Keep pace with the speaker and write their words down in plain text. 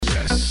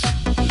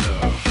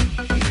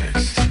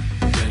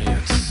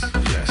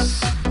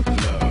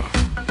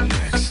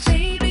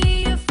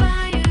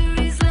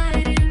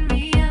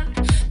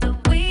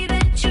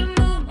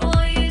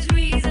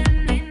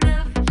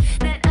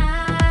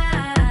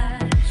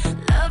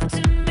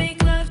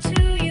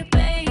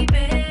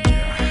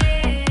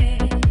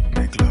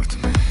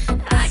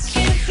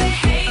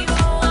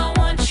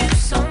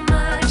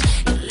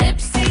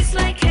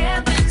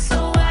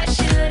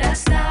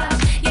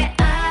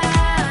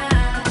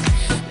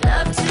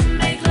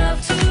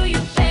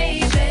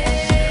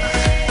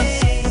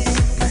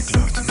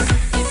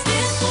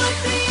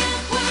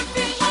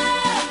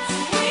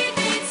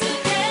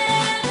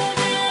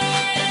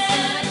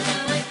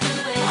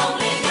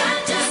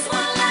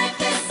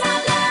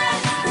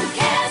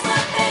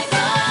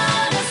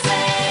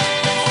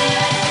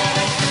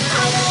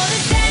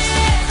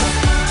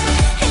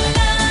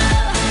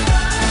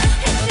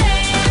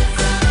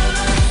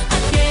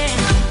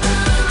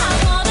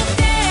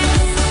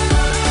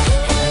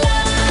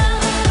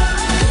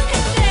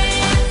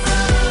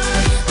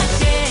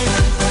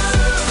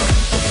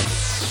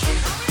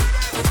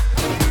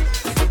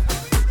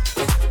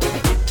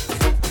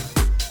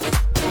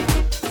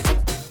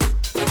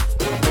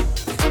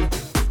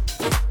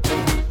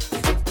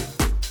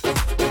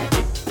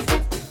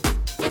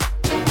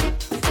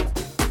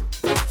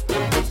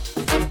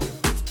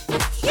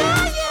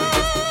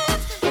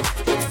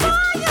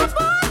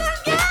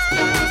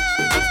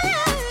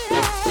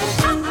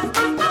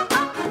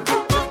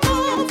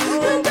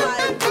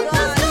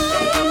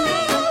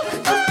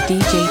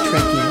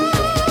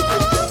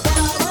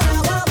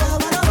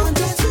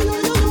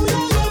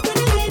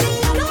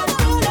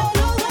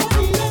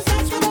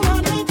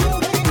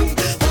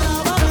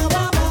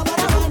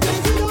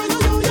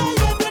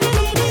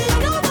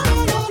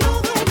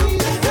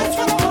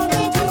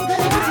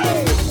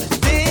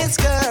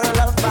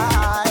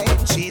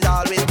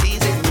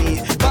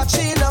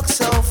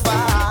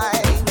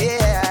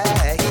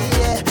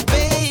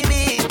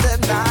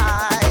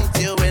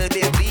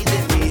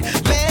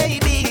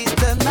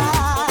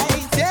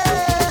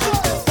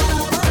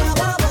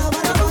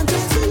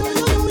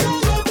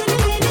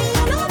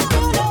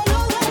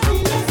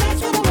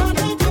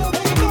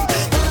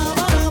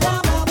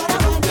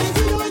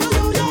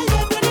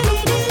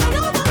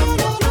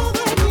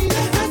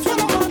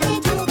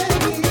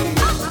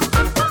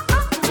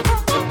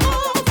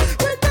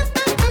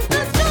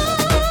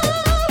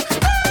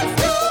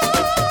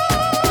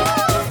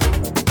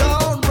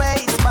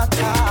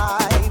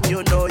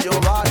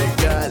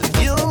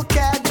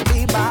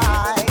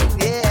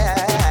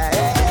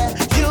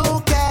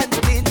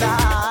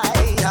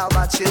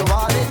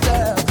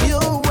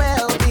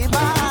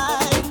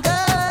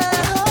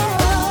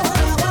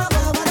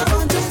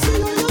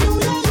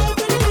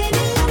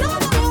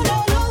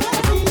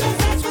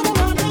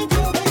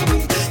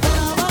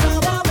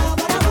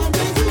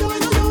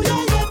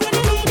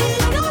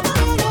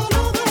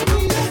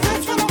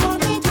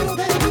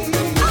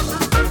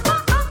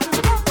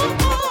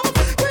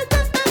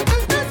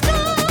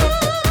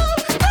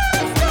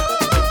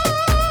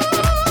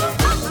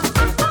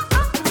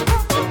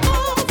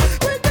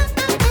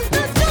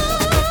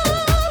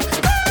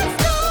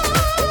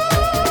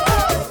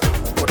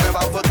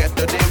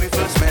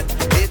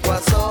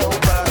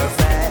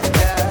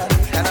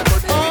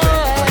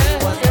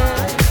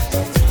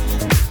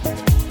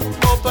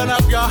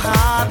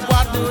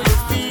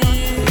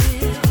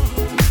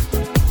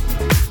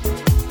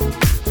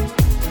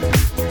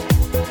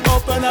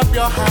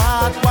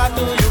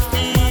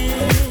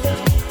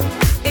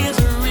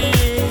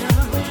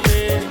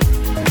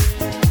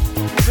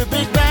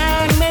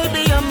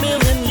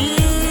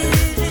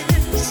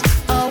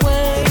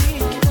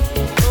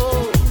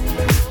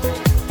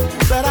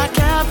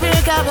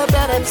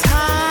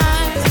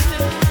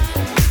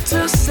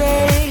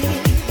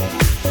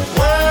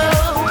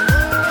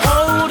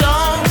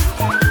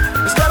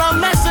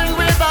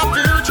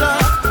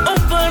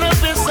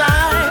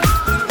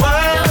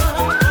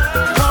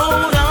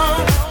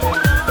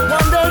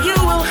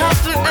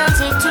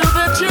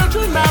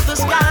the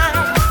sky.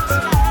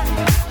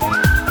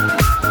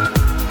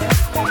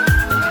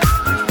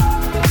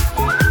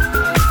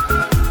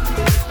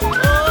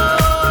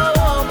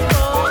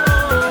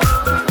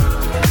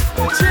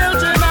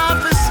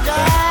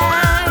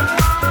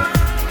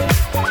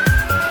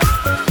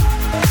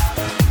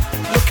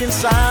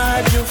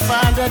 Inside you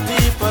find a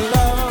deeper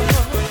love,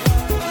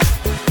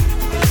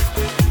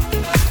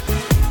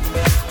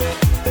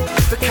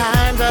 the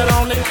kind that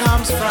only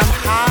comes from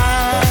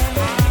high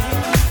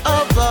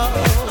above.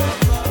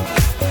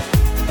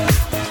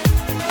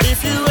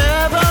 If you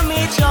ever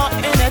meet your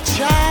inner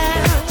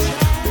child,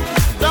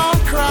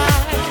 don't cry,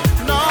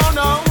 no,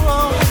 no.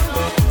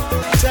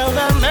 Tell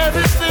them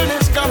everything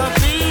is gonna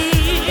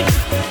be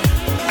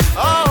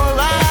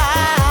alright.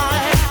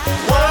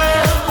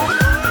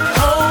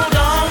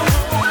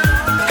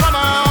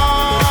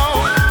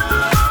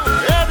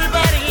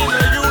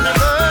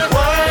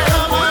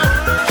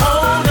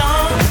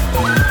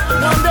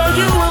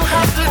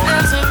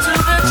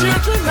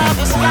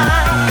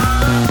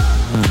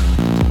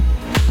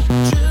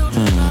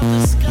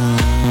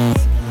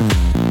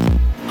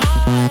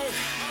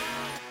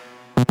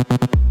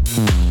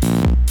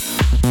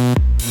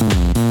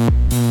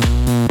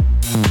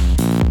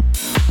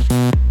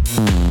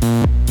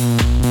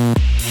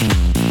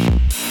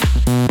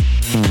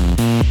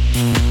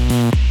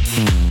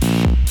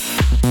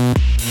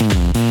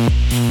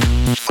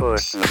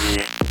 Push me,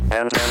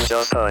 and then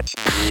just touch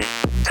me,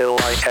 till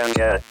I can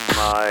get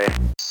my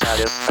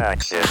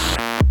satisfaction.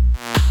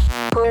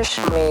 Push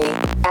me,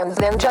 and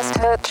then just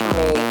touch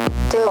me,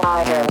 till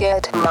I can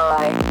get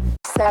my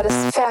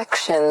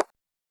satisfaction.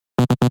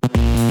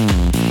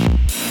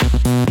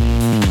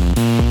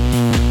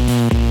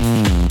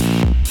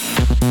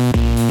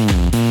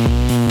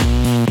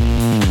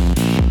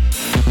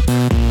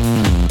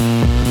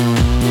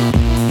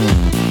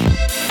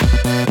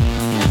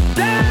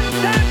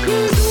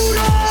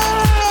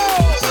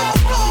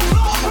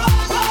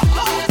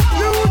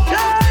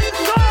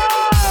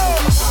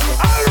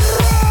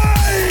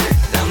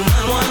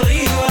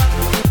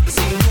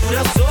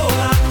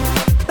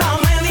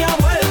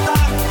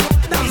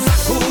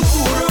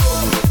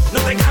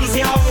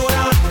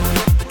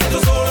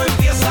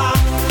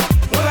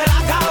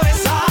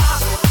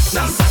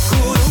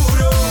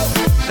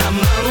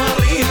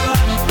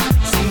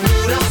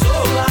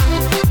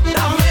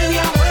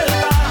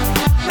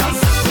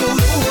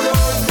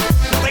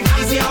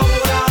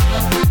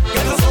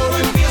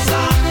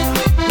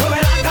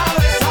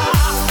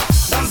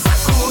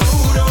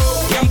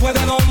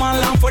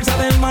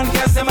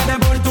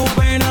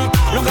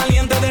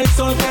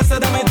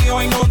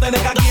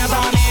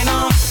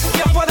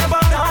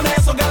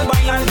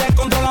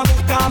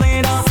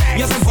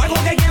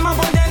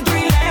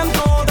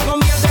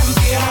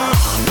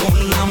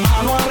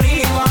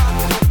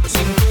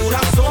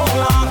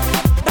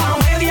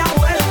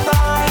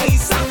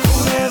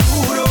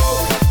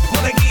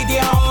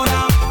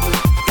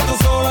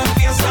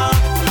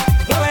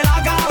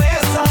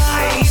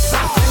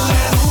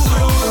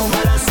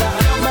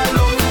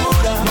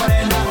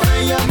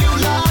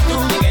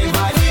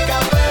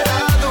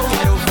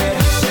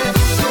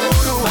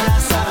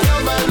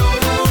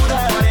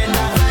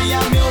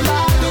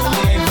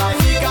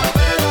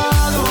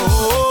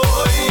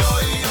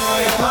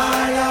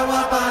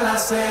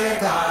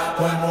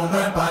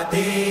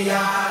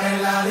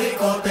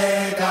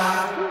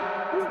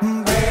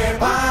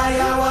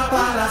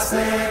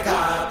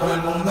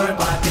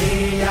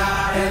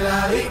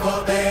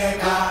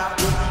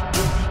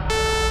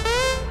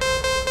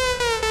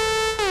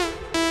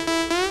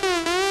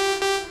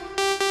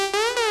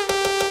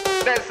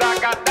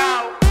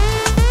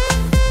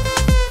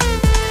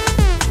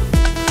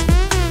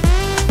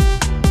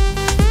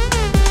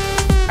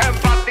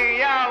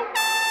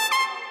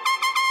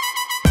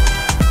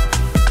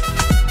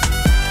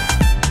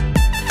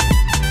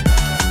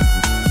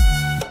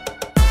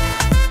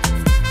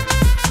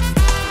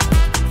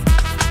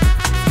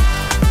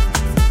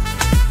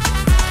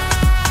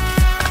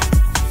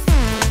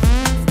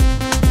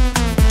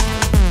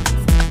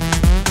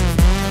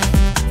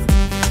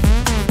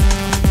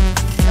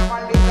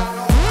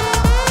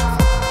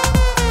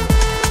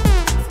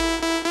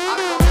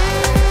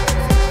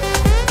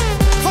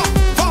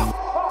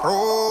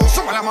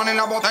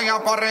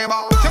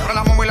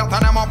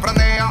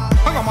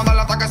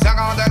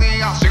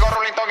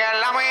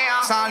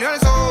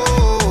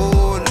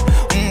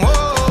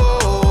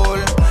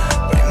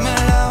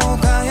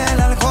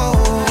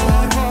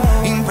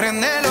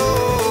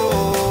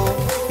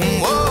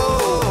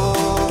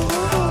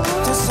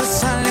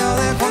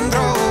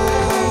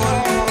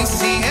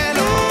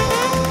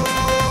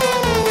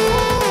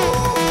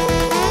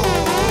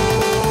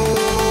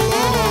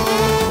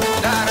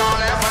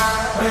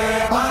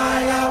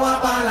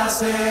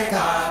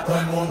 Seca, todo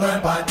el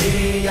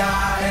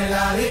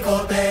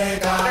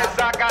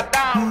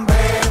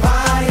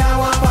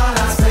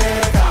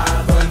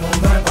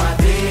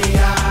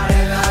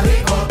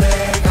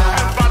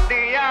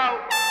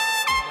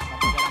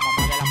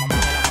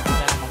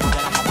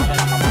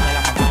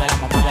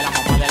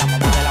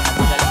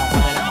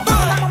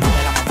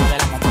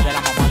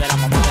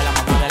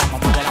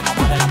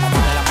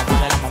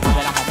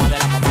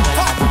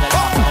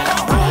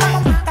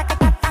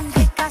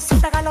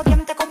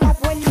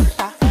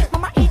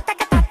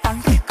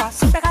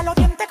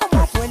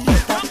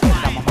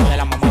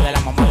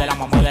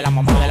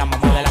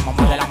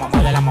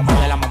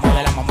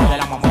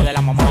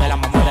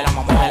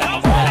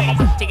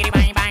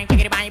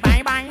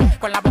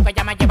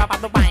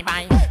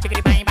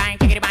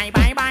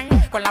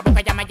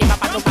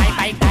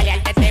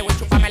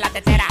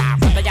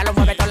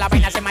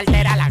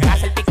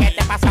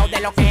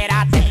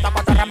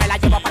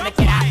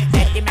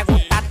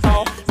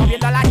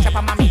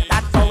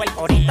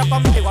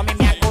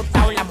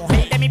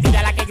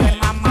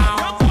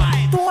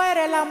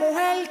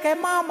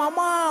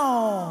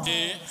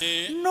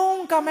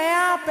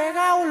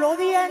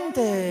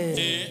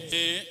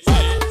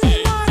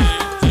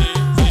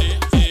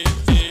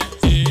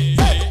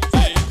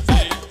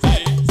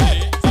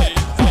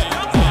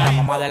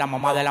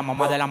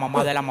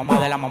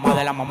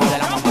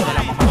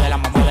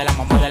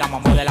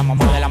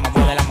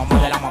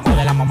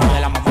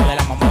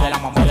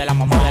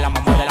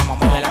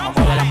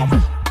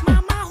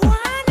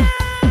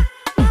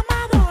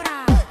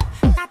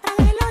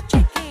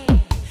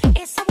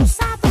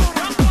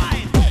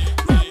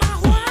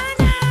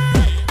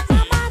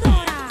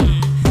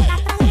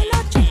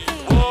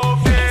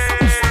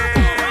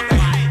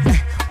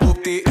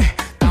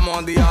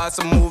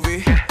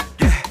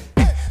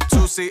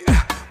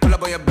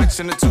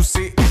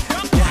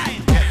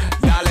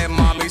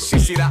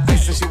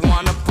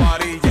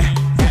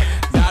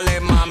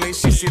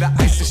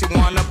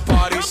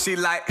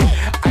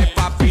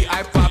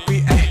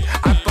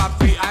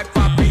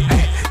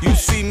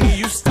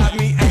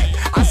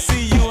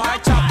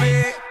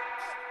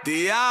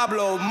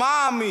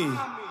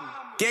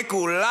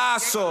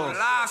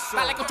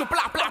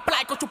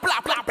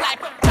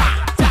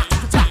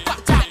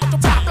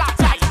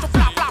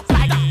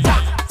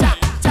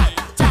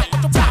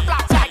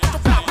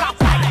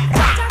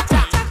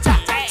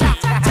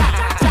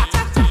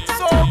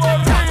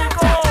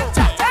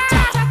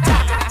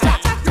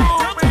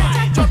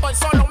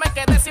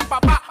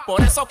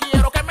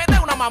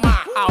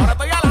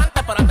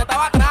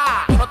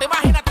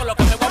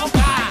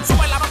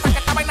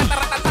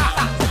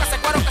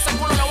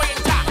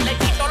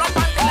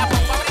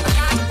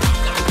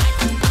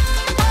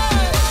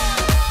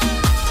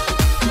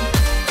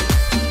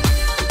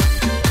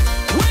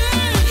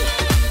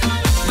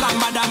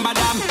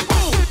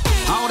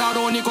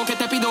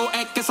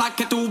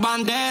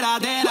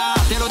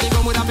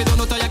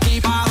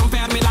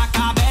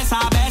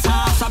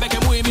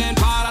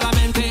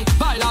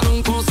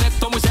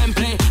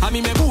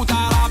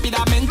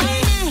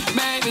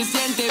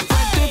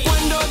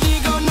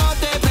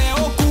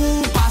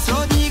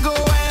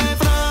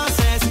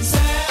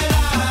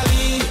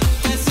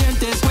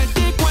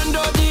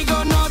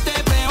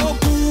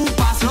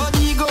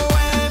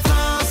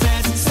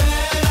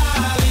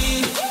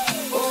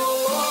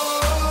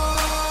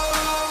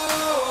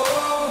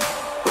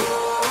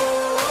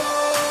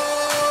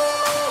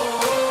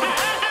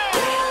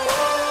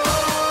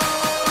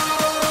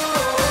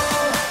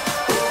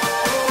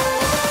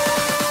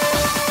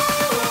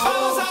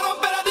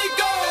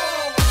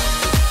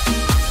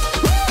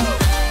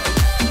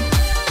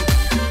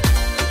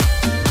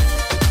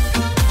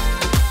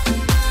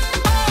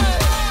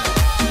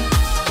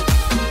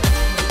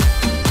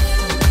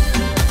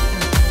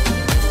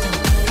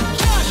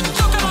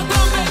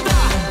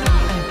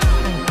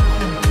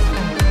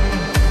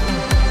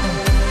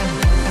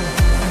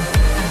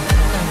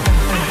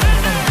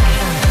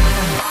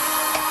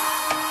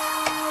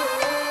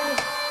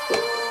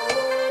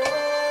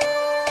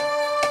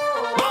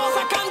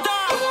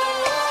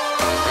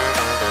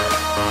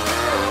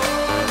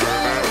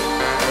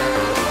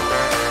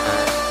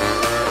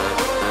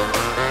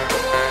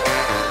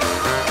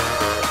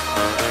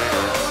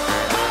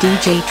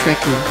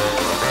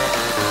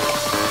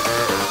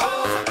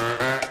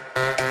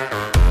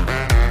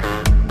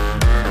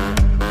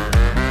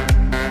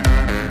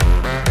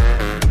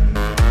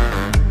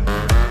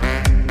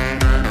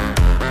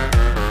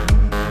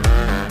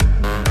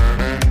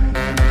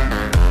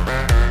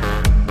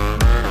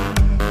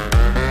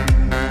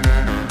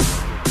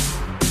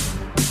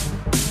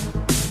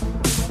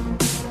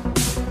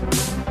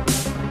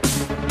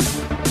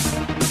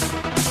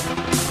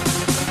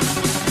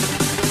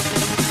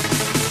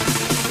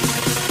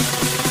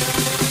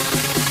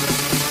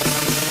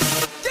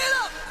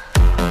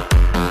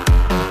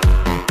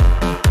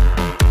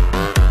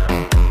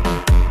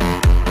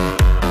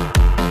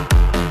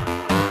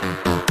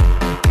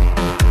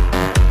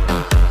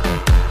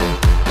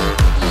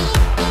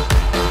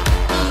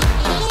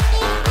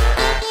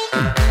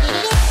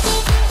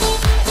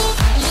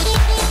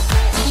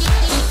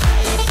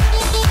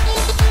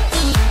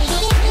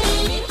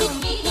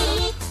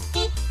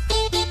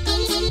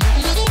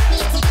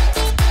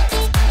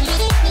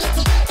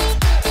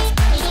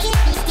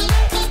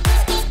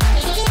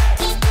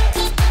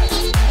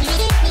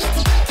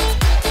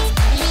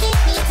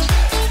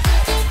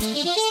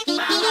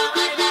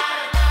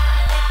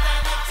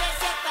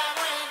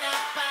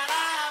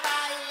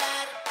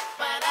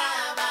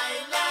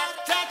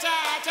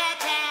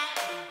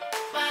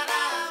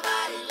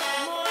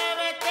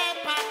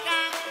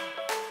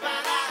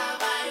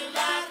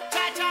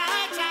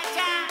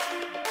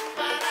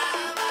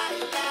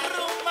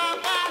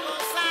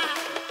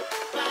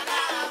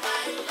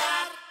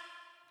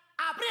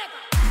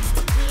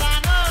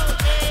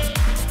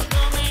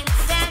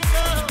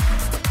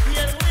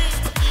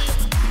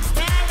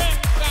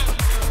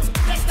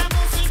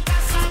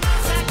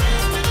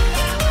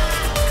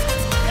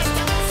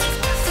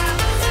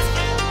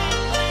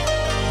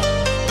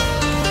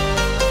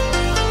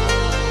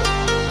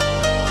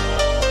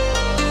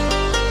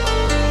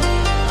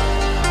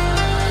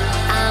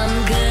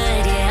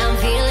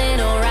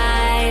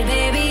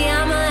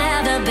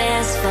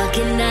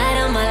fucking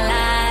night of my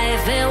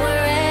life. And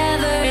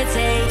wherever it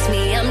takes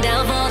me, I'm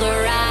down for the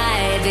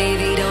ride.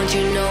 Baby, don't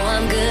you know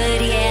I'm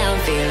good? Yeah, I'm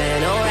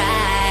feeling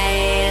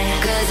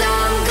alright. 'Cause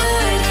I'm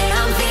good,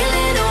 yeah, I'm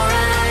feeling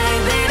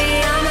alright. Baby,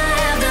 I'ma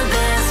have the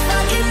best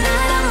fucking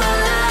night of my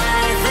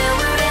life. And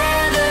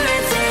wherever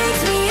it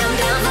takes me, I'm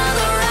down for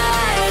the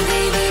ride.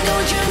 Baby,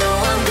 don't you know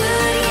I'm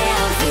good? Yeah,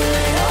 I'm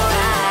feeling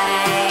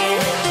alright.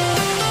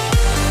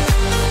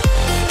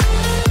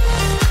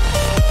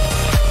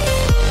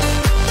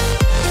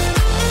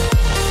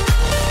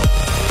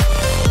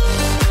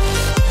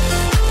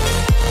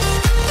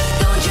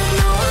 Don't you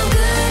know I'm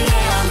good?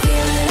 Yeah, I'm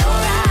feeling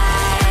alright.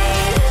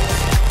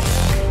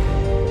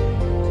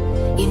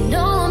 You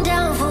know I'm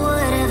down for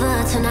whatever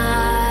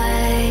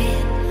tonight.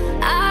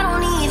 I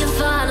don't need the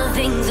final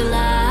things in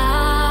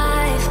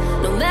life.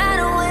 No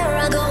matter where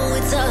I go,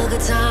 it's a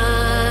good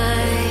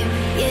time.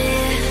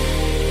 Yeah.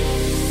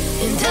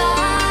 And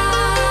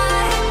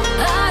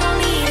I don't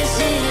need to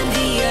sit in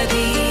VIP.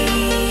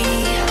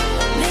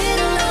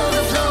 Middle of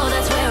the floor,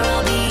 that's where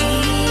I'll be.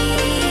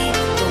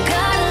 Don't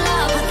got a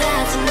lot, but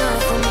that's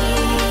enough for me.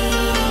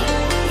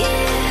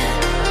 Yeah.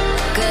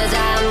 'Cause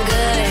I'm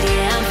good,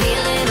 yeah, I'm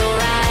feeling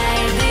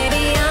alright.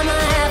 Baby, I'ma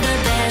have the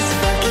best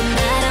fucking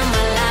night of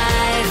my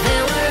life.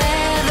 And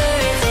wherever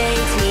it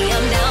takes me,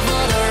 I'm down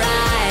for the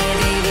ride.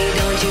 Baby,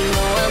 don't you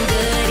know I'm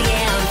good?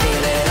 Yeah, I'm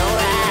feeling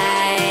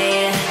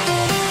alright.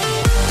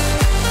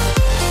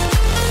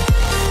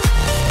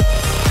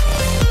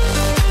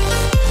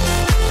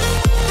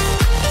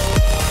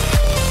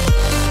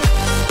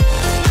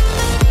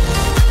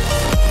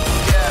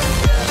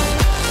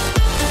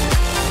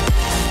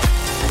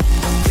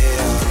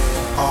 Yeah,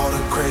 all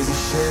the crazy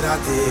shit I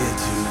did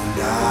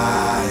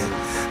tonight,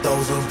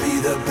 those will be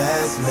the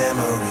best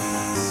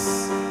memories.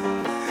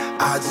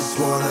 I just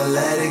wanna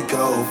let it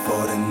go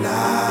for the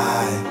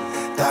night.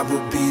 That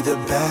would be the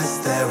best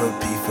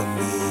therapy for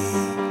me.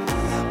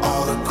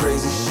 All the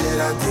crazy shit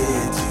I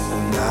did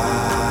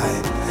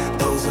tonight,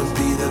 those will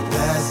be the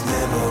best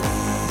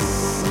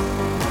memories.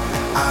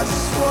 I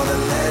just wanna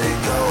let it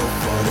go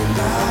for the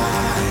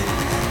night.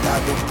 That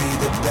would be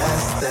the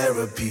best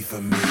therapy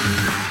for me.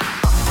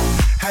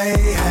 Hey,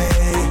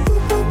 hey.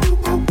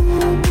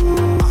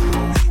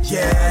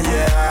 Yeah,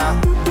 yeah.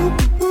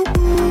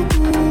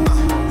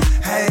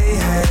 Hey,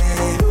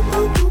 hey.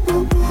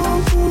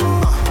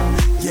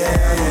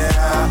 Yeah,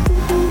 yeah.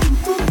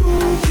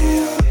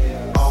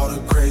 Yeah. All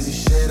the crazy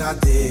shit I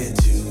did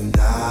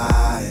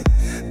tonight,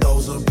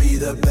 those will be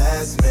the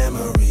best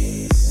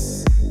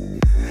memories.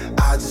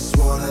 I just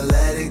wanna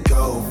let it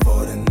go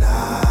for the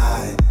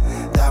night.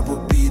 That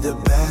would be the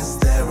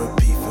best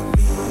therapy for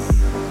me.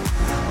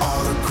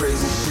 All the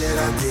crazy shit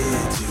I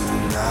did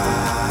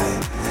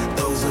tonight,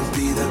 those will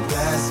be the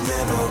best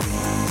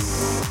memories.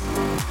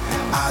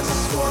 I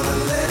just wanna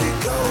let it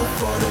go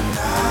for the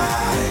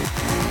night.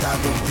 That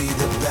would be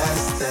the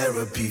best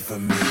therapy for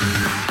me.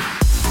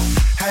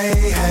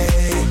 Hey,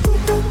 hey.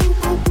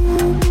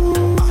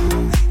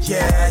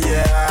 Yeah,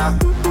 yeah.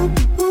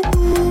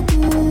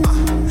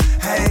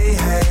 Hey,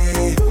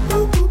 hey.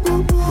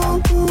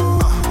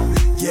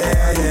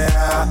 Yeah,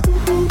 yeah.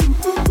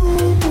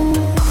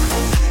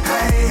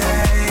 Hey,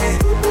 hey.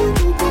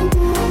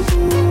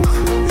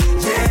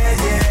 Yeah,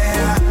 yeah.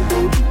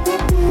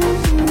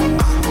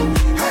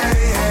 Hey,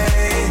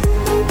 hey.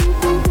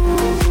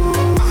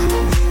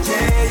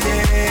 Yeah,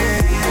 yeah.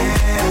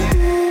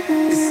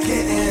 It's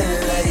getting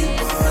late,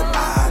 but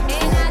I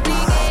don't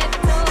mind.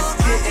 It's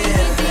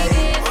getting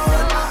late,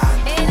 but I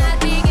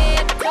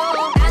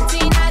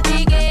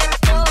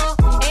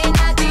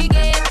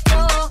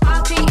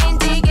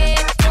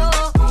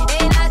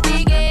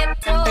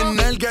En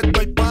el ghetto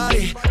hay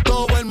party,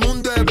 todo el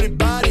mundo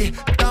everybody.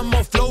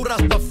 Estamos flow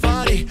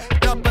Rastafari,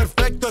 está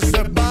perfecto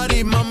ese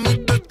body. Mami,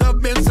 tú estás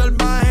bien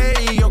salvaje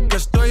y yo que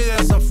estoy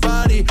de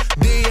safari.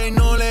 DJ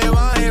no le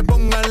baje,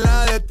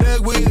 póngala de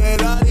Tego y de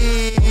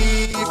Daddy.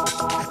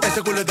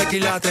 Ese culo es de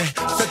quilate,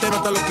 se te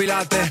notan los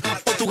pilates.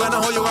 O tú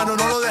ganas o yo gano,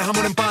 no lo dejamos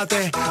en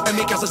empate. En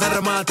mi casa se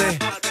remate.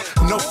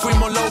 No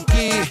fuimos low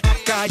key,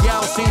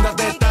 callados sin dar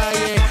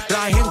detalles.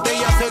 La gente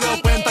ya se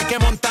dio cuenta que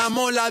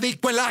montamos la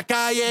disco en la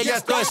calle. Y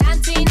esto es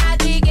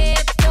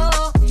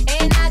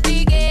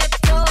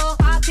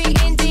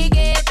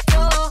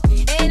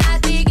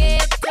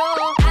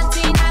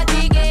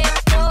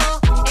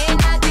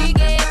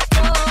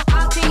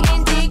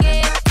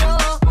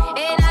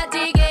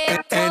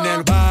en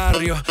el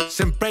barrio,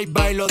 siempre hay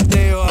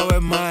bailoteo, Ave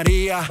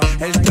María.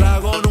 El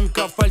trago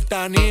nunca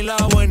falta ni la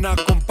buena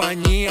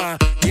compañía.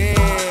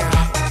 Yeah,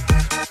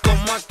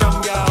 cómo ha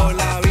cambiado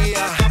la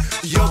vida.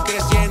 Yo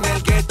crecí en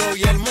el gueto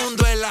y el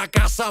mundo es la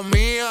casa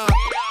mía.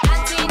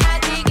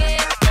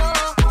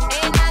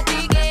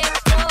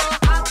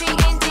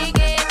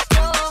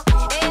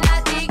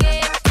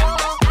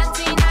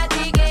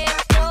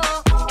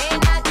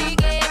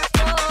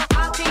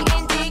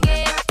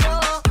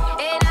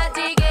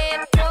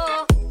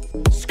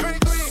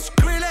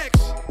 Skrillex,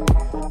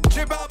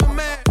 J Balvin,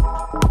 man,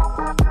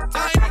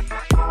 Tiny,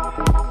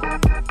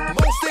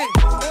 Mostin.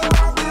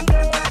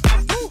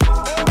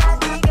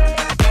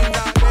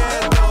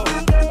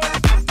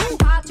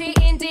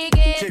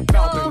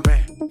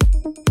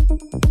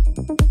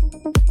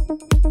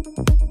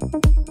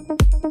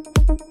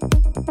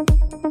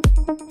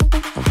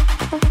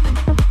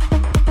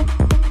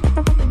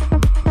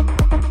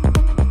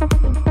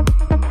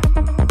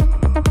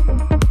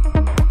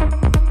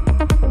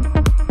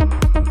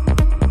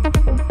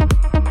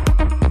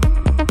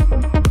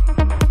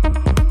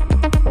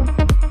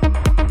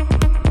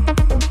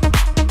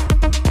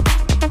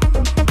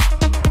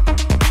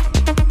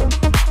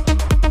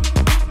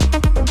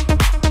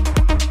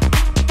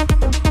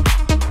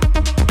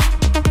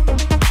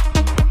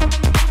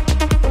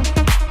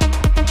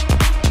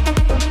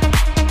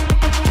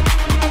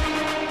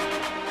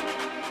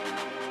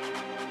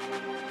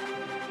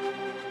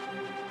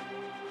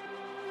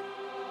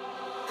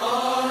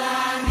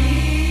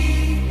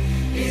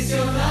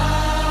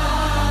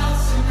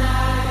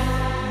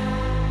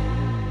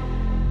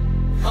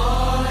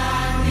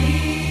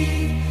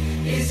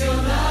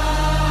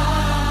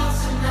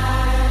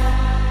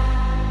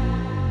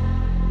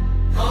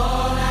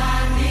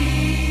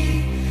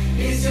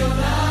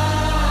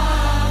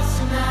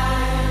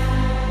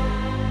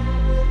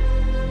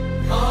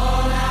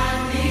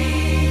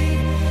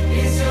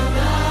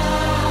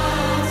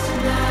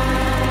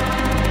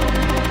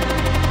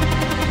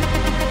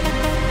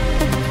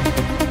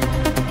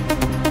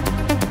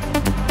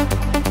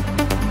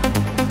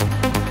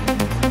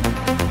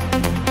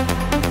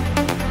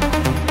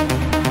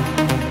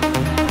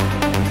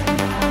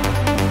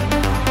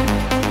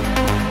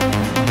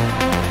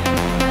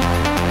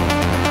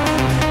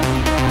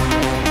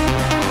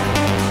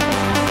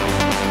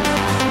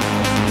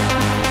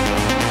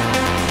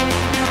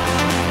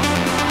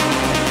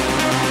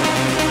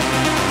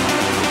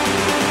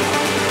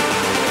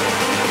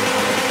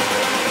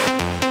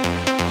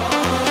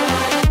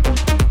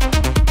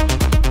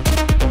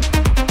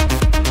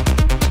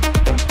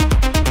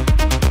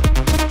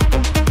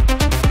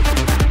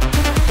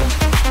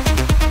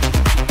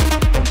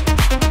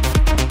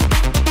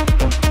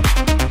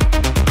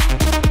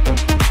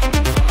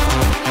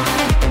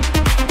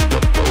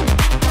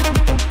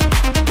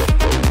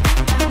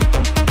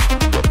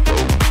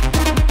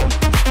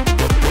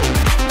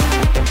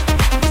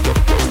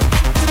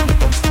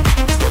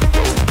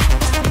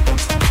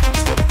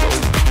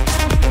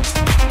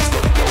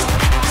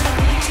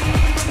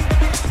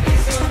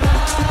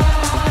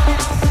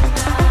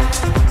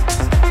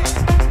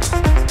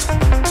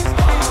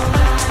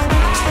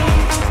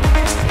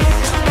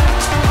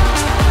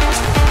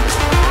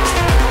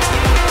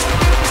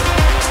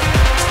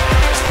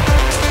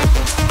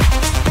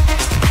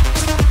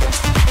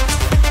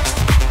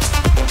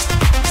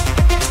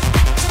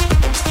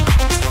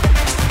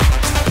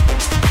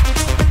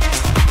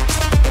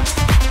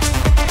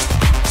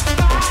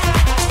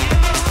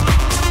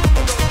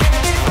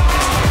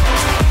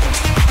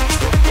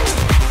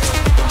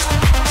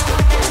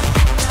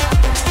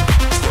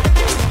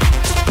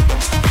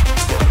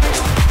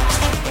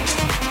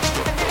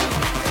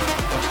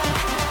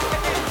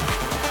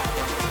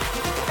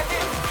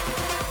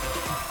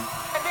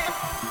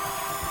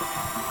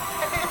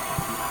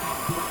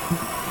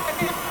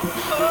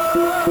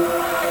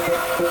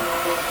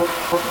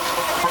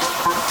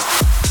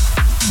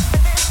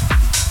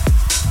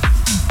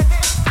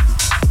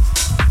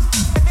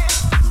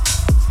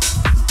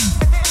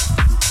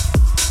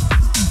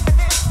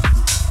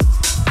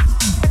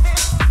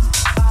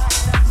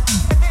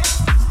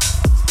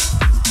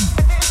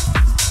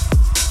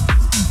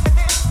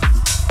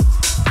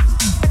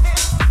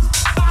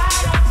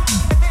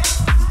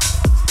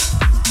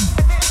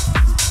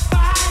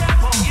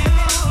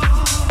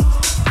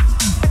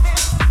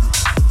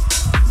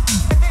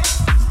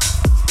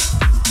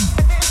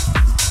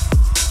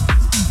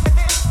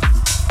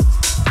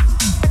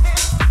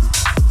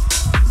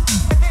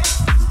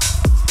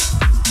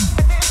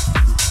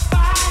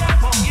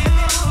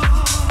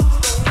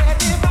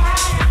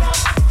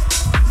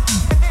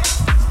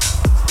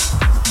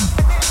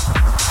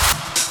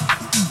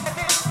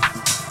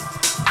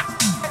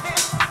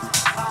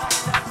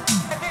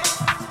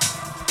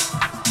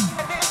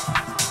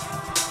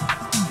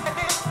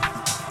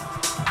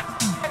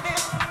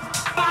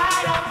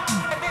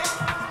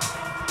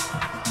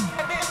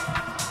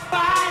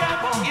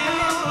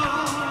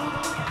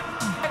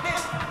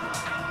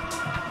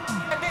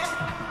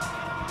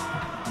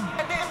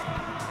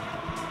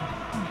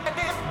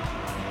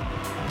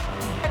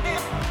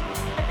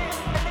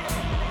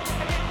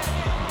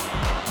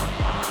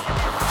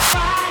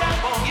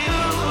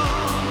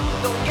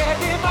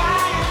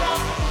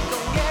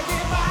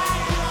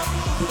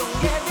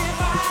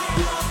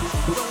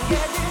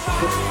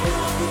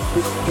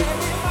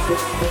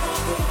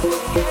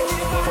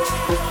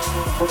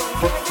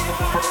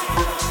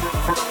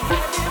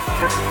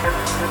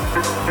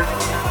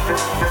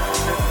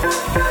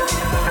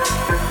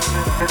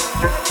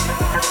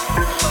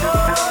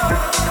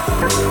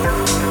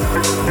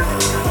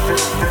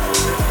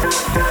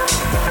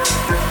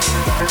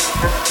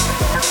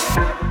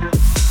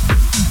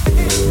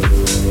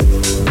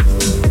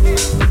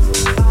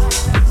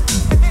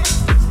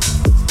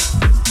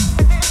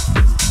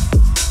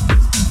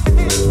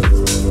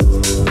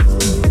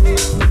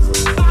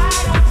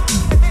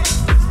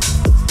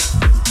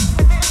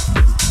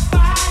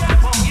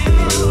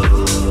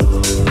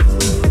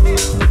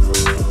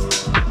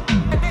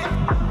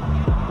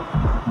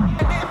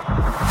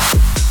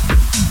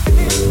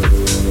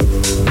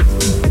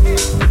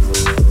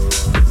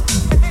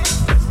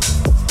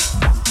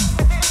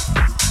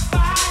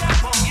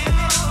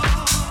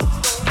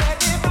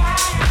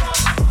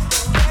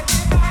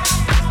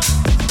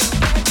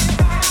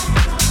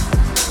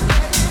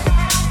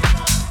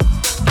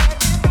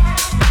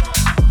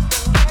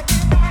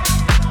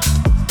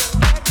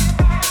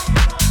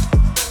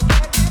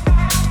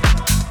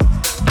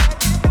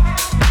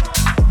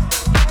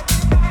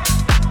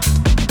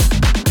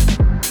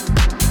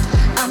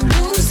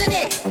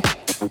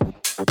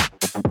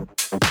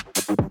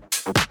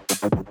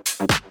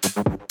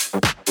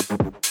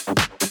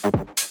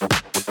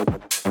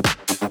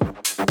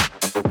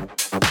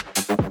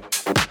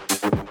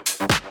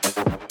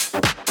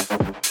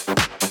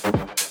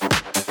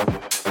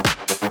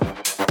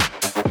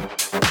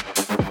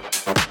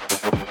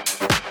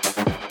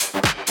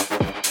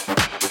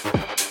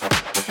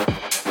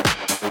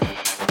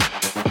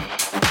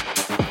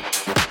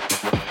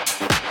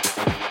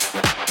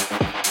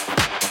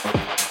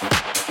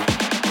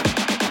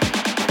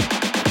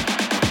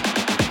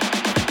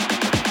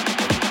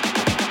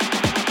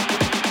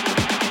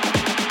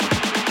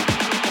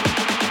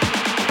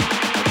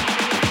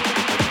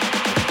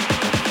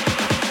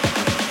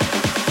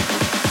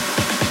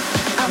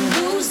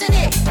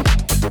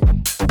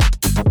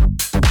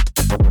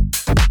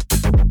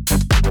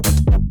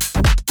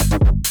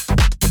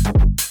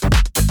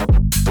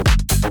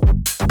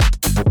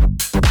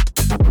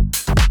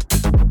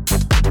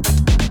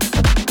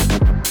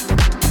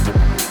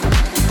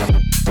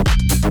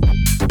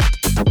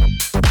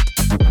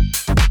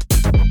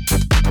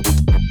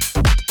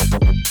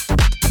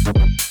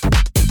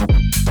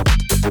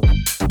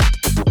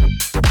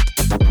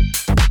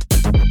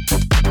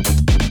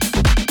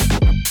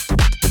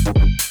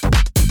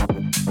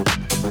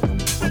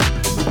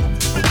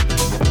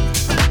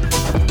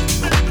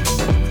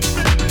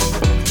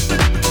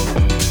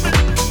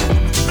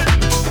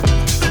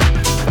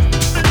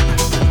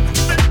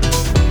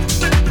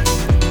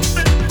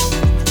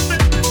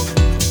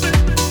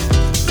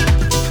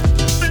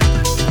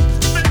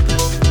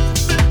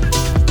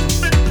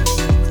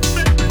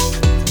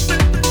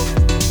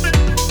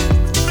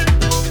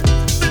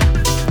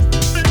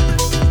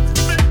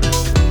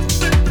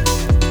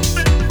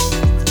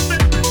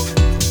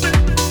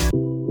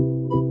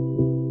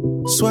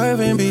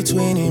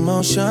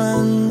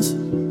 emotions.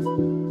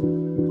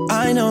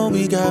 I know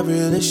we got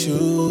real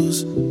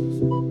issues.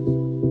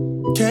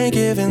 Can't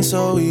give in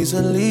so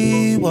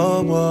easily.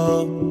 Whoa,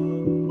 whoa.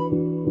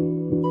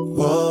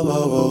 Whoa,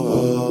 whoa, whoa,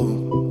 whoa.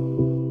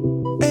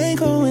 Ain't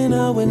going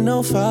out with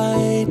no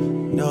fight,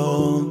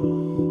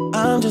 no.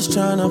 I'm just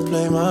tryna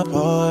play my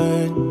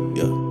part,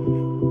 yeah.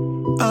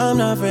 I'm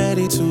not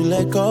ready to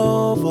let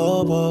go,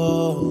 whoa,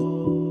 whoa.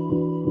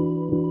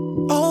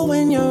 Oh,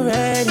 when you're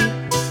ready,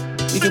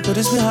 we can put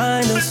this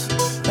behind us.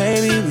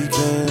 Maybe we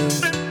can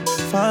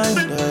find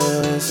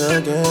us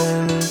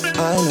again.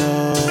 I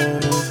know.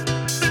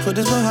 Put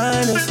this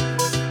behind us,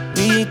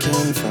 we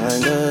can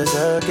find us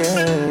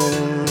again.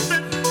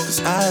 'Cause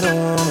I don't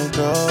wanna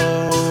go.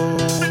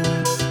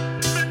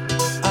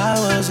 I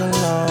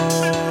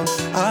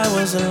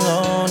was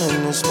alone in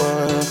this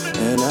world,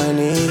 and I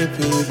needed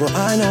people.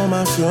 I know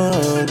my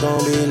funeral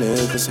gon' be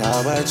lit, 'cause how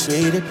I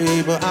treated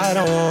people. I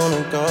don't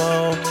wanna go,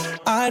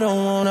 I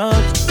don't wanna.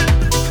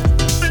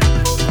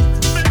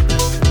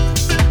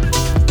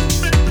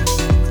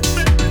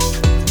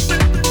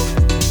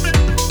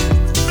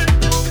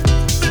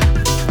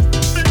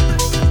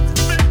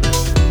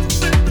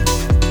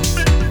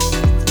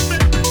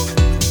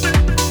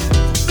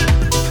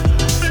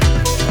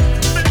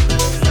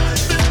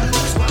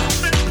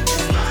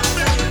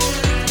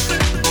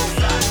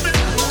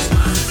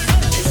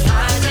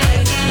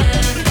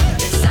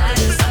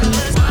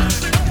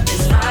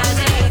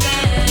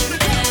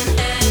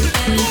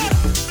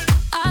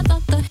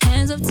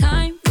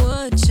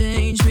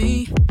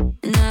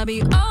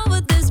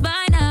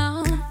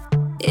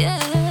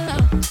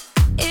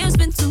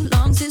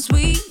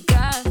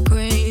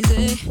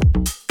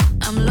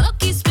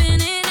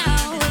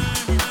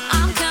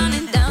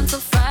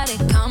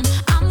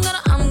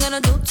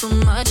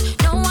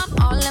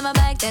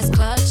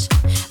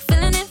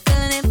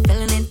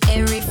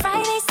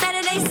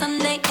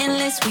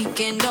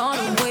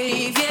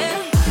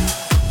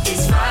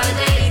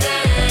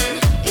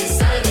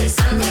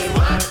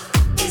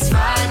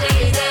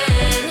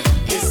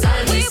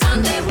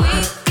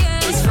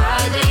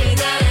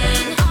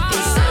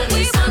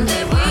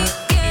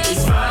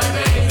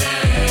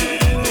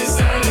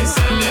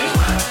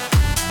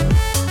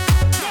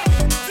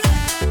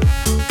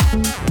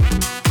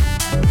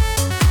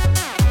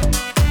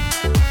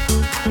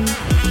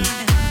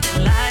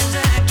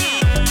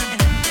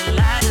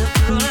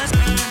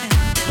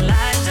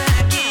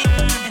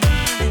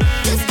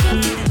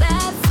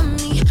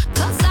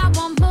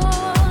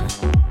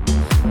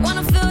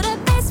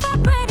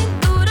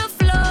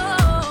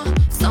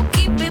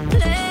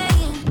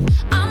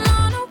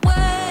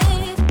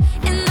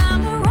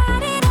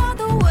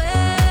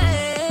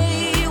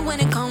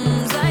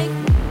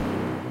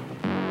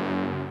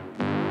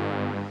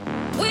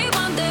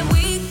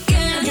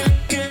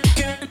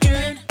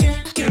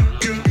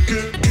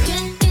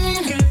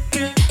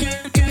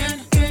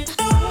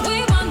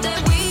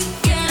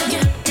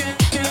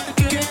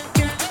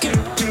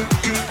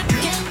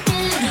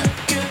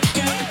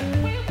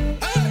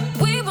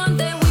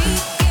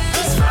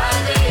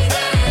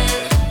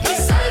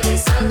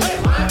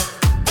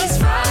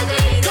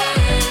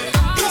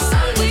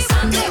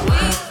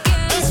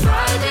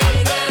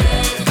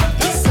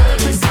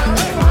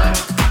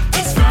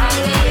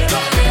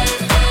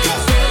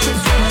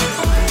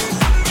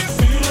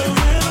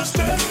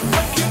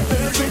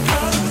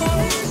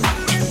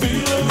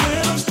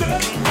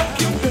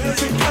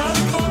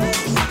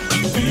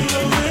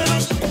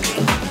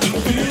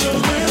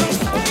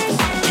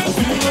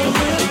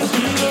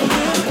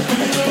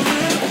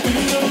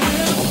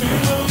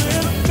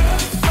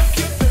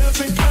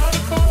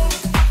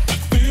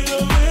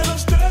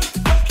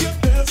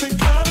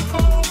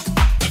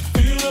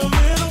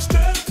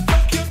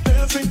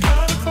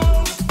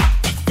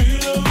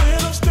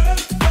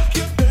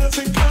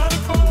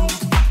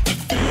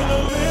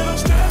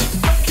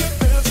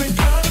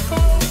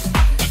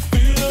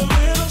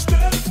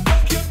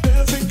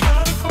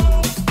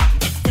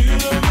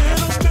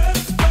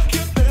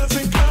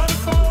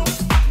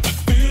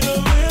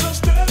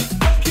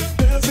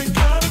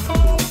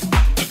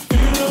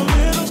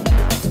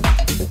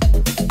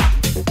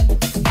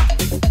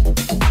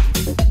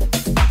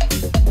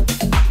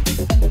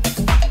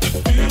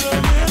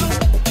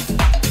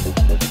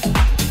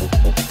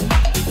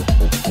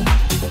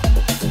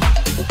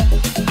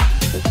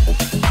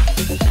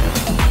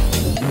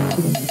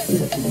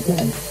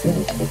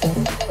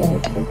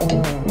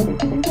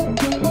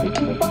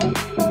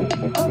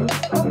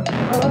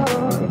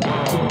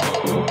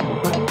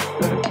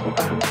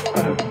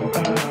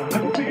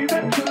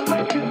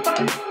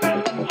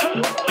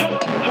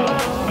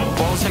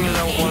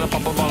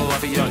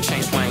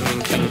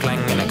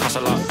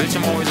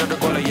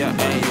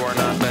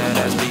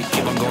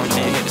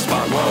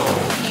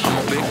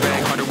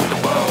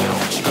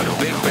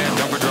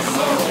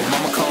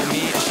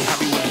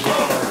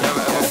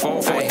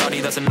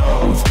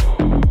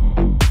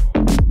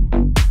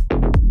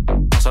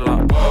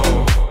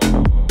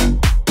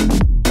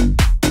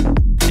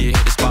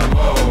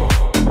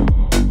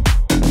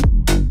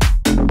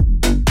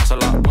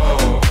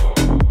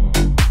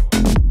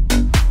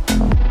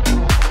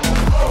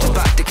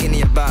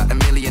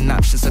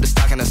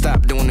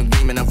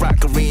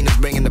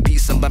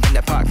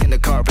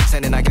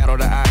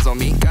 on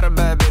me. Got a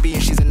bad baby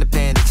and she's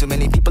independent. Too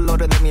many people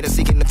older than me that's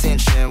seeking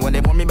attention. When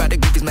they warn me about the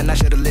goofies, man, I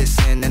should've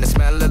listened. And the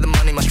smell of the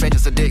money, my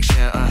strangest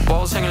addiction.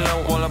 Balls hanging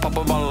low while I pop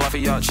a bottle off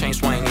of your chain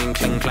swinging,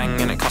 cling clang,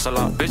 and it costs a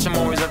lot. Bitch, I'm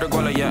always at the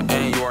guala, yeah,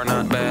 and you are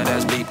not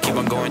badass bleep. Keep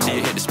on going till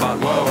you hit the spot.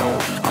 Whoa,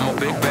 I'm a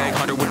big bag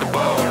hunter with the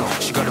bow.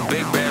 She got a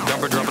big bag,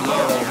 dump her, drop it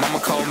low. Mama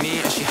called me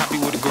and she happy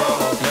with the grow.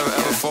 Never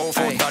ever fall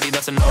for a thotty,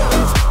 that's a no.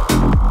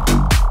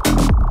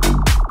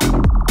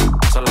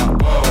 That's a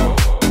lot. Whoa.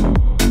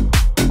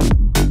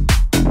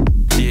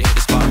 Till you hit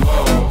the spot.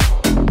 Whoa.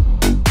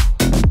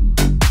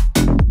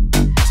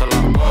 That's a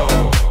lot.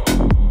 Whoa.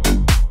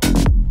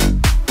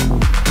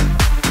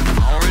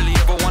 I don't really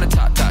ever wanna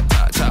top.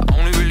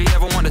 Only really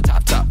ever wanna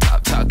top.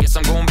 Guess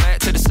I'm going back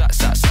to the side.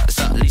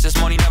 At least this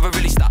money never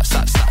really stop.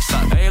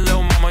 Hey,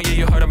 little mama, yeah,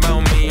 you heard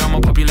about me. I'ma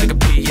pop you like a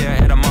pea, yeah,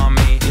 head of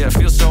mommy. Yeah,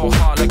 feel so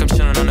hot like I'm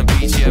chilling on the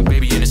beach. Yeah,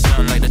 baby in the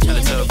sun like the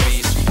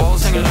Teletubbies.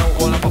 Balls hanging low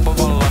while I pop a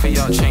bottle off of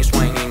your chain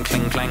swinging,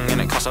 cling clang,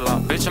 and it costs a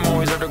lot. Bitch, I'm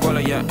always at the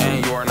guala, yeah,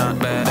 and you are not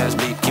badass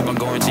bleep. Keep on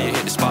going till you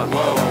hit the spot.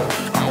 Whoa,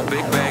 I'm a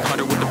big bag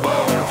hunter with the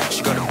bow.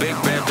 She got a big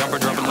bag, dump her,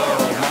 drop it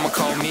low. Mama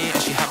called me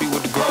and she happy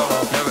with the grow.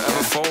 Never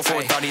ever fall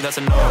for a thotty, that's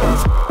a no.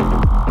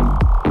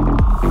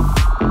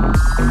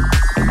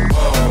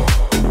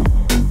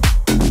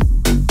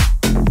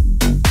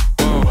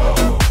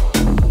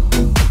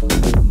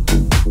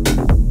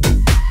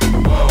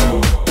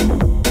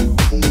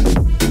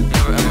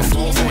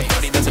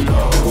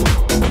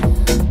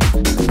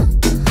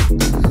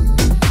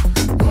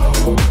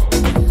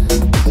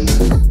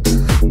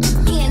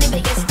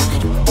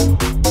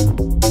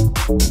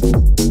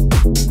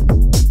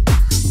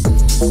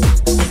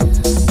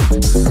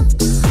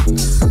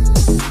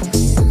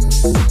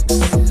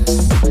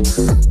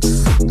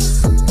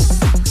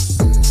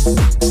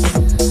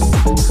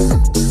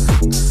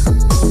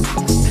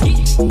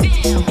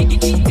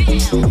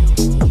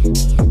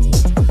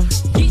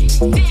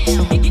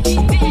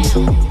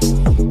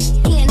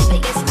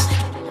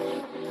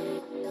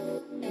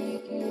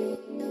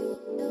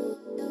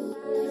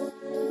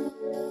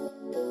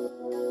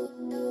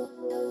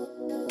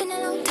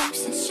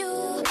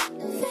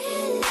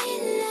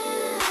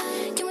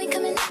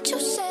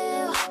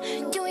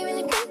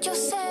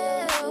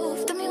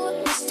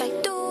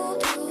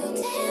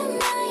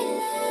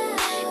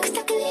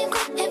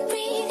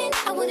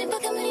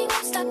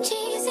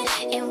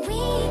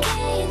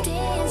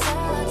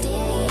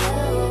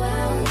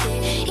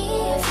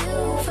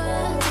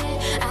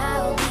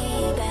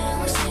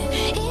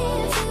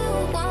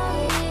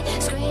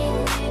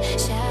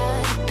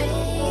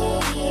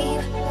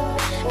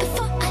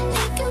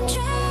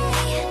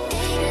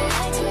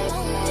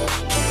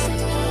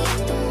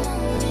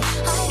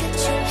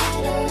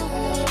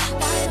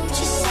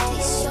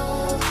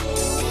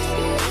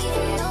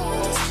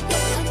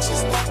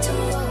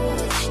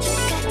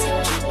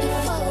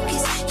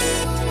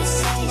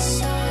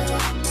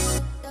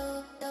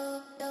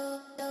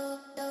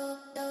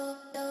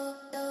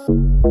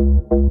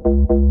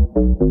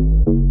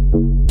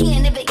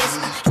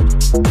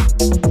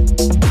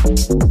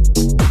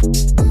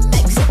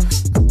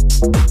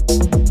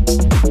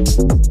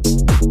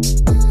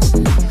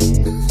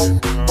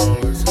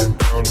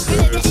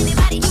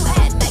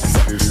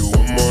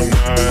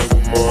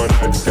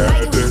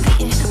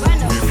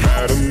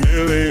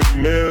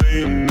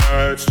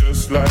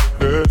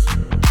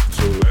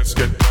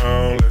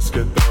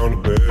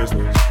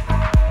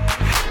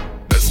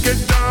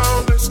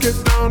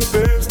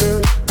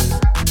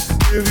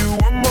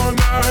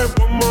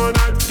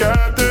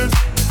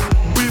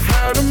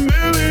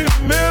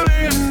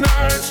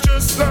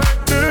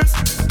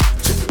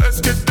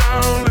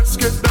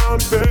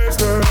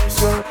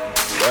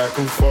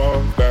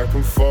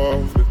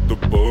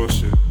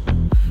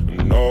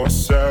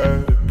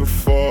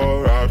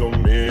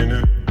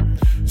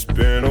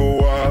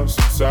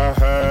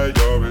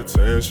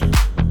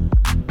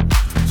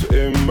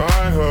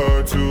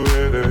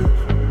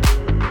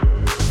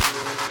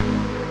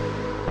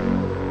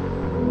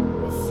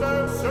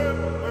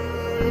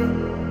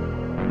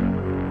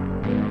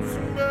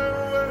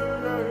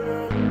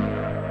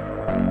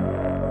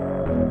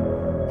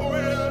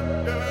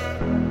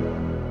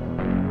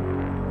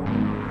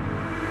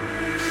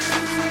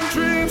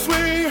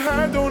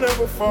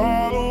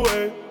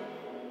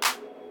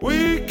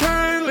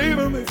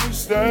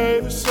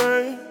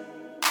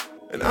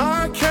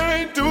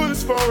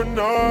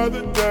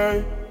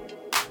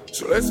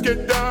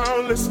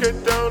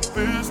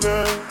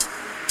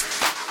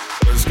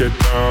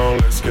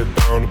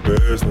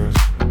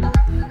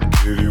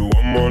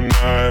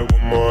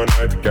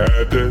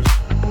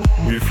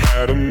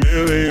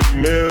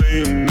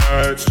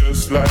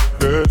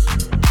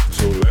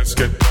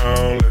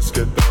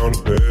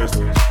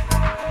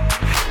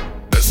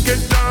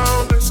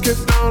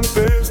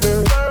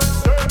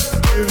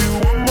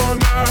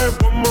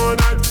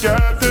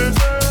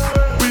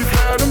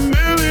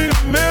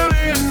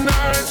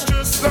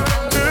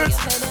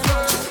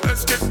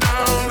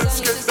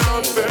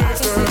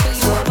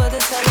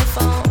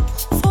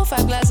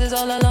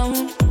 All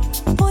alone,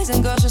 boys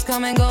and girls just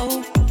come and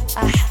go.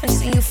 I haven't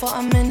seen you for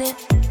a minute.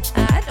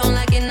 I don't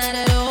like it, not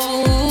at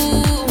all.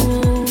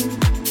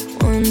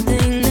 One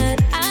thing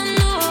that I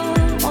know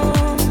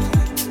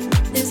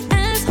is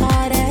as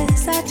hard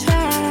as I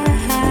try,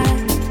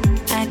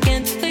 I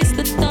can't face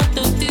the thought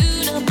of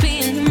you not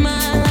being in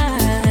my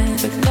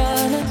life.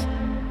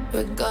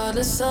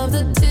 Regardless of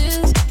the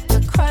tears I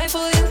cry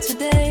for you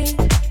today,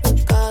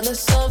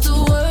 regardless of the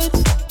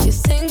words you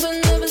sing but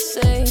never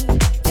say,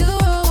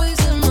 you're always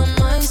in my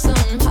mind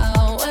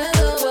somehow,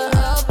 whether we're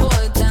up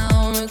or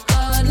down.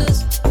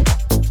 Regardless.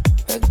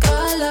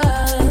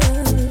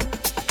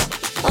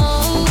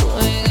 Oh,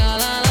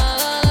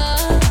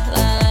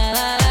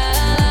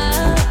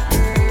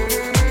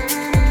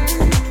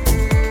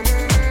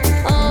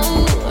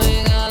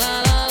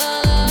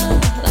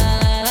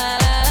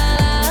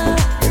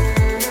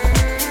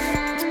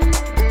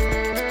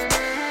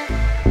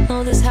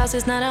 no, this house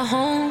is not a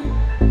home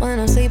when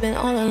I'm sleeping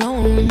all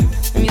alone.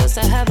 I'm used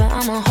to heaven,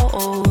 I'm a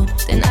hoe.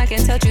 Then I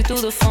can touch you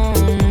through the phone.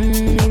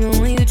 Even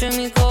when you drink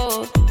me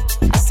cold,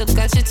 I still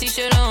got your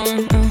t-shirt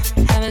on.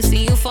 Haven't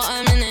seen you for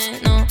a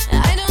minute, no.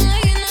 I don't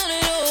like it, not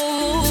at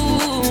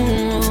all.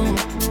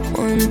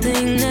 One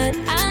thing that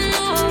I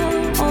know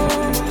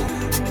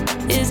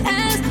is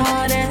as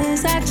hard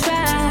as I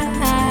try,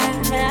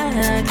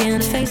 I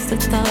can't face the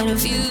thought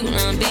of you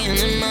not being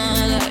in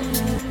my life.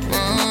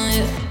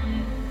 Yeah.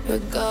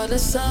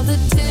 Regardless of the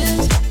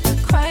tears I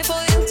cry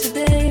for you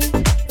today,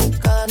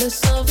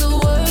 regardless of the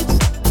words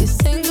you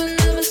sing but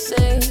never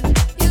say,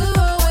 you're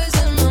always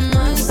in my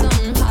mind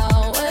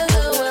somehow,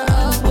 whether we're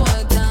up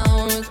or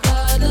down.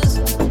 Regardless.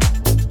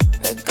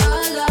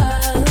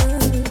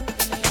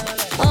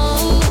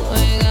 Oh,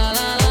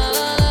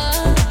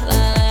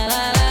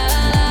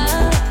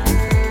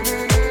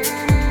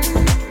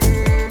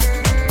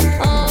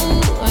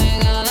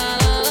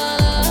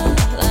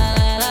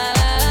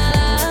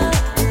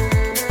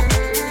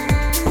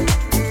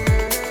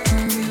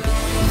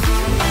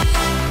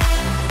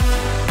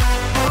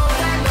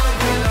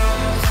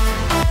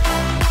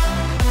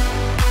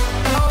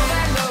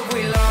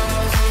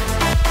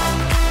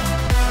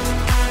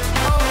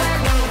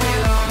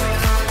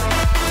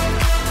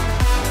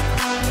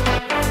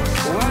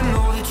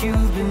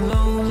 You've been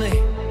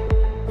lonely,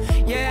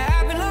 yeah,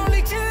 I've been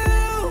lonely too.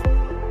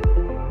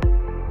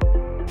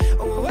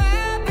 Oh,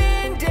 I've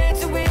been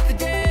dancing with the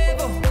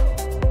devil,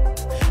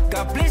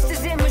 got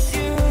blisters in my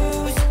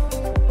shoes,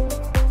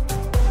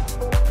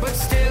 but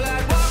still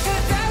I'd walk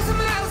 1,000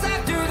 miles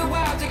out through the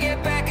wild to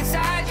get back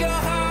inside your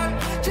heart,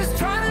 just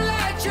trying to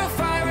light your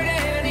fire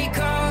at any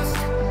cost.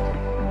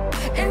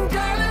 And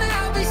darling,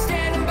 I'll be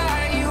standing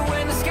by you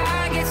when the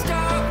sky gets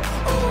dark.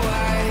 Oh,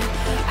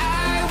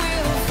 I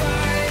will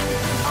find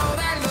all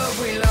that love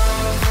we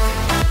love,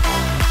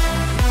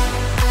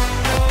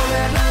 all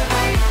that love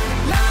we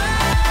love,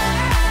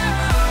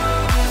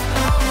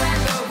 all that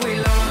love we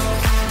love,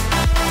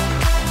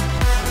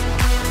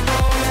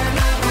 all that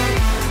love we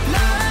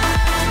love,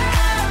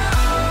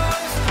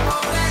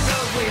 all that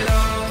love we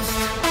love.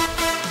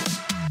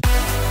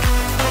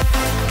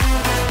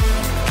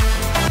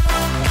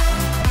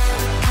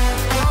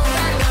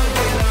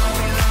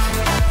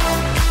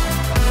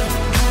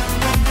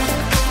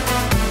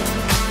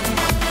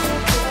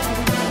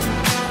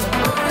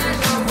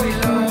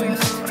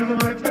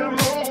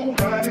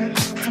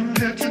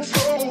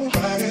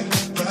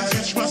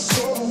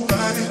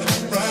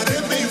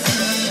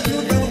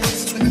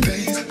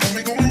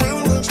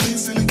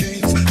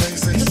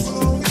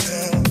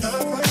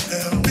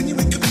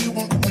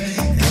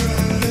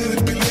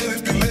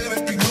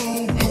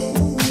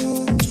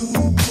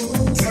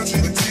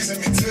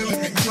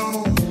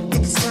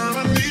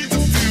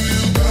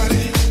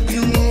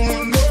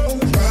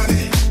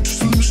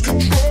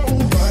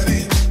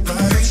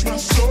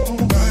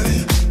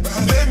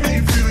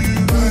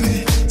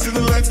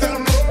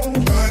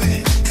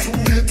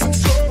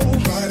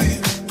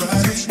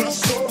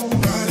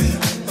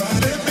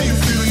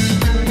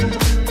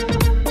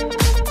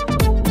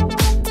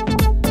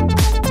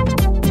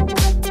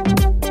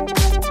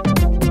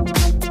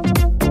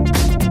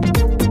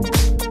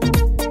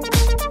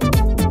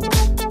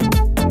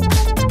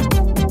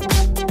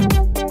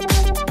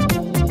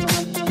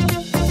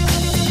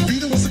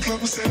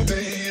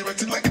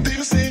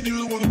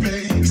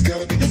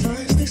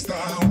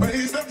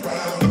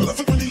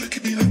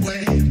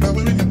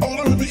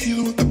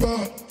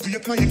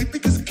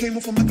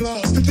 From the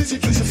glass, the DJ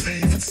plays your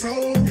favorite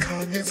song,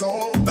 Kanye's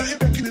on. Now you're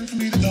beckoning for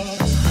me to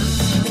dance.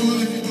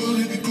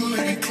 Pulling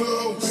me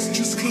close.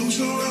 Just close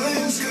your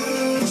eyes,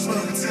 girl. Your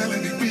smile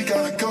telling me we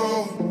gotta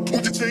go.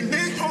 Won't you take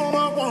me home?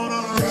 I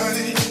wanna ride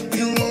it.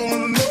 You all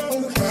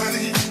alone, ride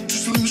it.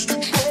 Just lose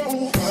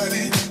control, ride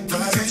it.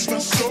 Touch my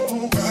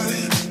soul, ride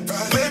it.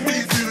 Let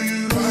me feel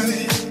you, ride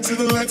it. Till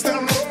the lights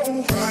down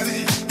low, ride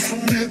it. From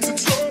head to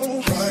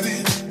toe, ride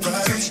it.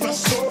 Touch my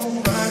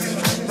soul, ride it.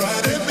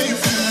 Ride it, me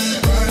feel you,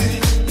 ride it.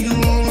 You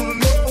all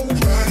alone,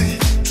 ride it.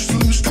 Just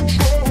lose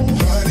control,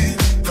 ride it.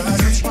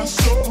 Touch my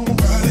soul,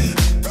 ride it.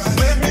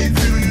 Let me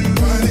feel you,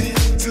 ride it.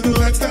 Till the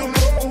lights down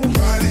low,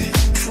 ride it.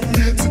 From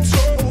head to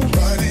toe,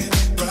 ride it.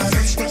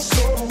 Touch my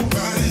soul.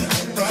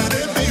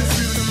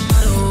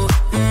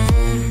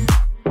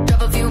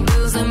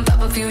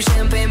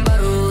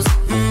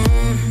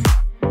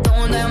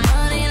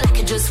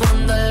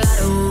 the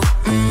lotto.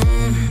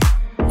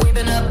 We've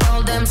been up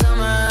all damn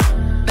summer,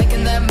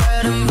 making that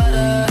bread and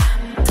butter.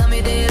 Tell me,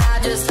 did I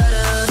just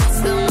stutter? That's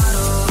the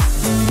motto.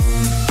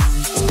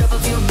 Drop a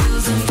few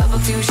bills and pop a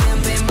few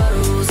champagne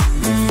bottles.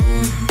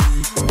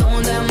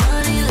 Throwing that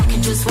money like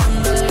you just won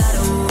the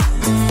lotto.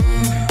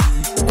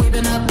 We've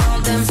been up all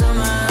damn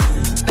summer,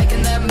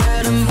 making that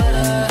bread and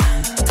butter.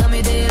 Tell me,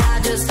 did I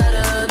just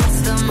stutter? That's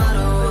the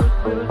motto.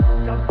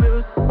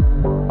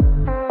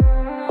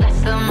 That's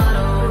the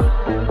motto.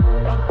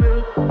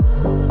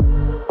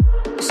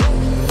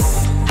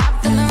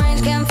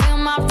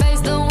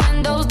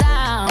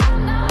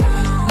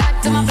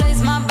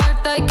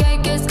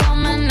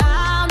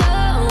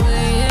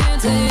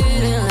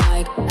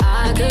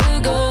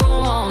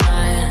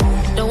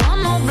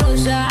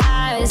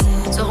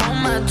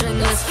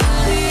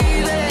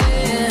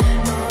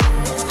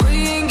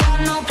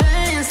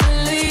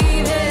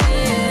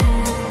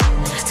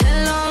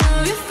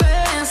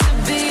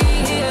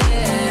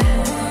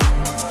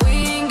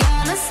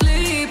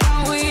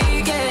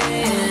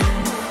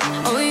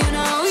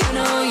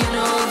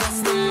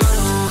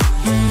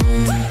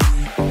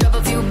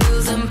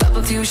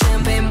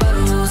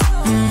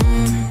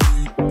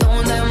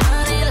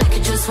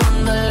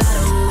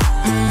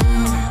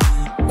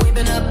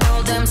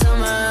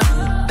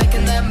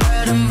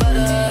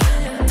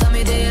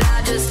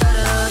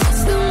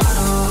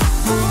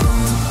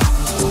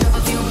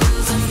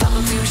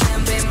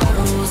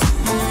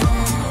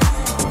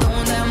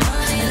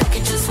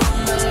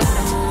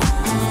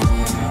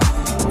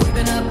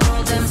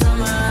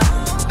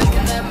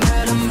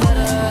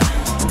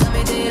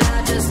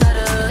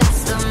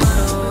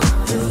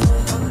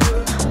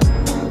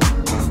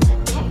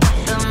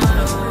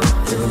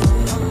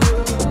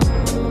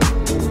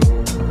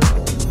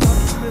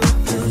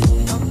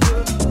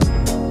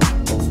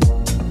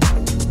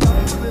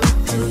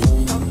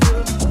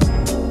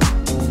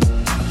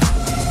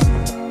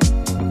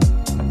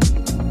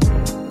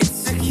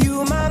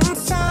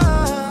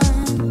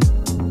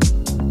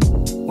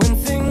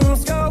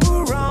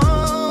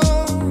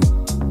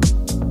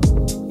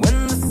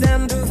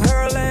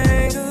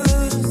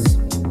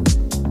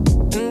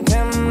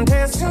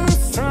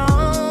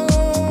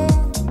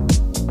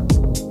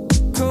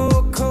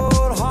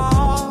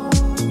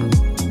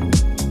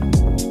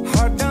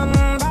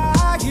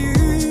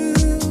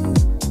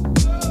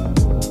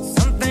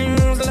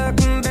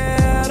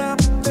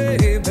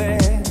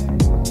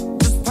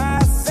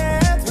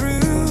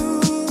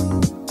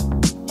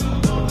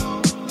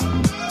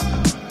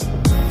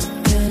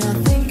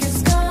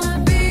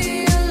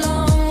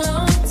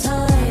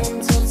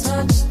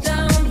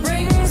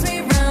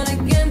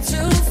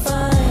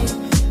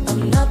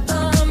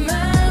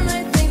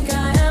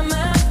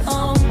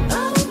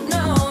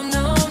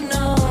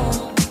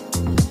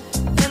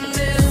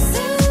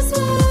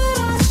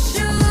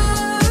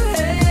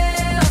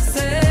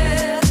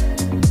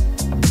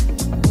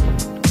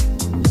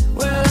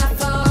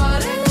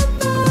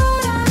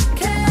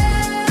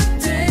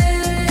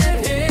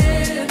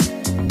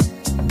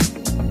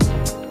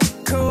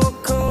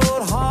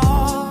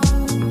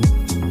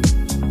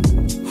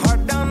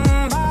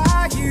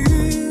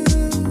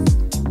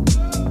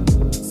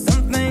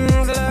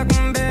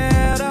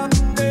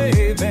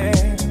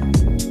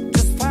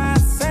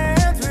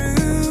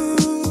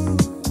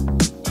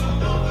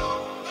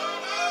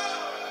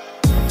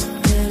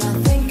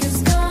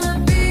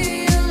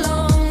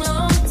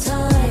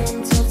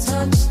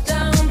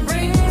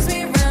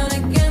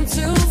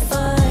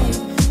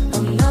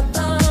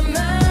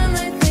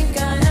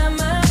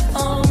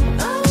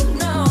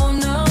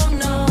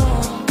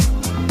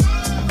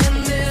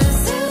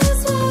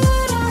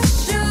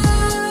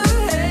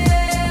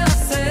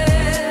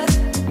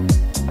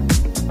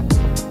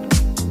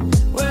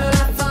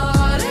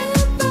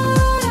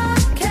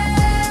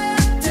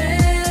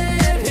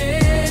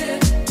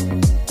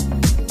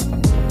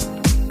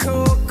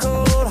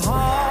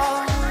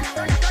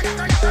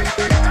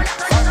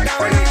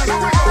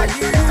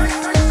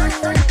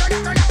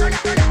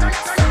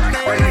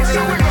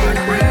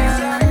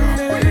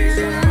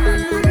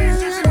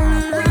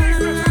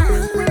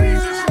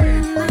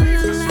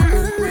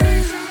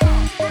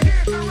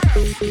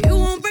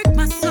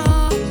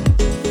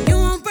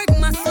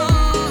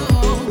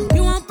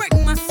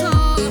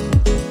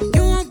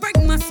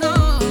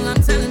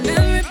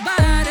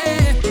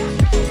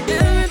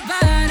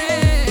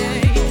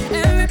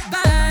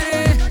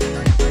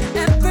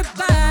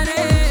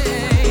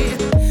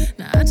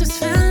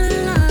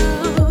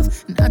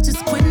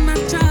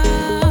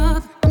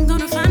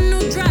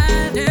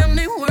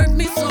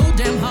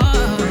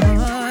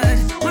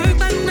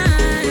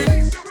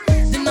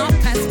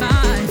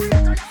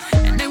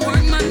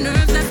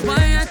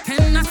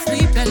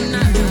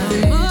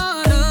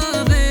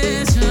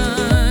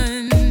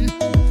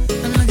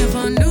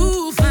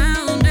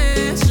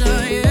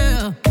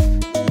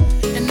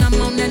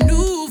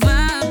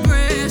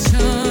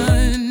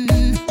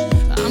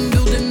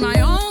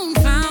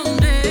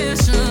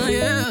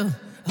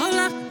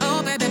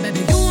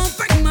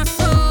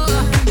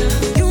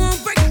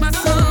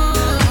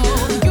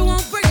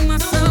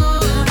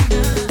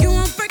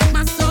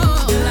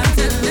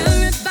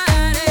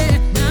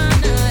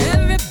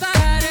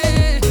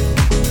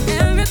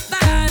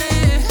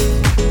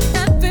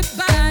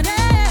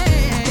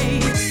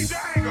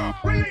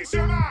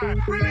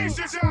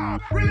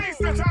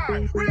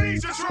 mind,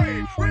 release your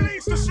strain,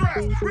 release the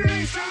stress,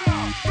 release the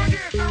love,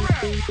 forget the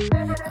rest.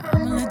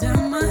 I'ma let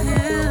down my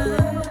hair,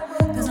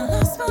 cause I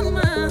lost my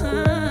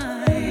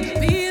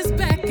mind. B is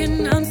back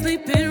and I'm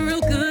sleeping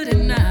real good at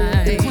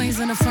night. The queen's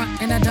in the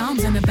front and the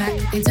dom's in the back.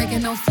 Ain't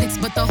taking no flicks,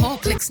 but the whole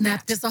click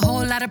snap. There's a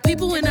whole lot of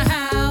people in the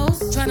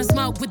house trying to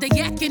smoke with the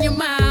yak in your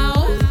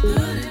mouth.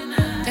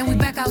 And we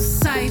back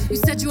outside. You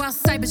said you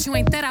outside, but you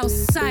ain't that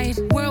outside.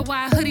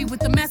 Worldwide hoodie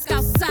with the mask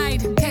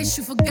outside. In case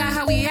you forgot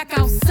how we act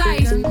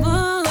outside.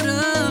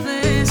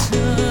 Motivation.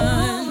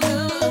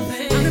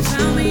 I done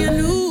found me a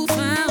new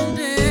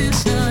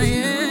foundation,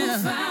 yeah.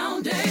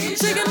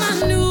 Shaking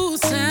my new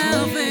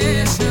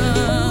salvation.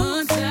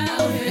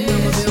 And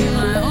I'ma build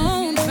my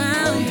own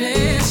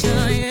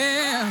foundation,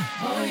 yeah.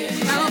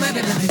 Oh,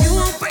 baby, baby, you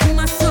won't break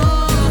my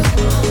soul.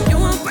 You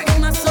won't break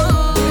my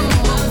soul.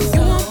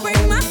 You won't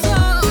break my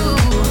soul.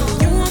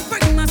 You won't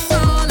break my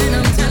soul. And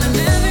I'm telling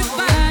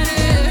everybody,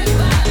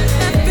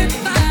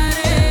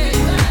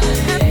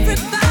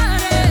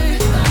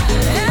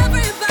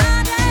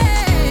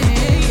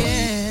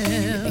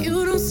 yeah. If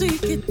you don't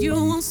seek it, you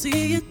won't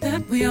see it.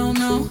 That we all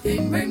know.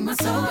 Can't break my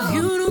soul. If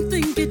you don't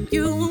think it,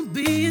 you won't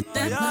be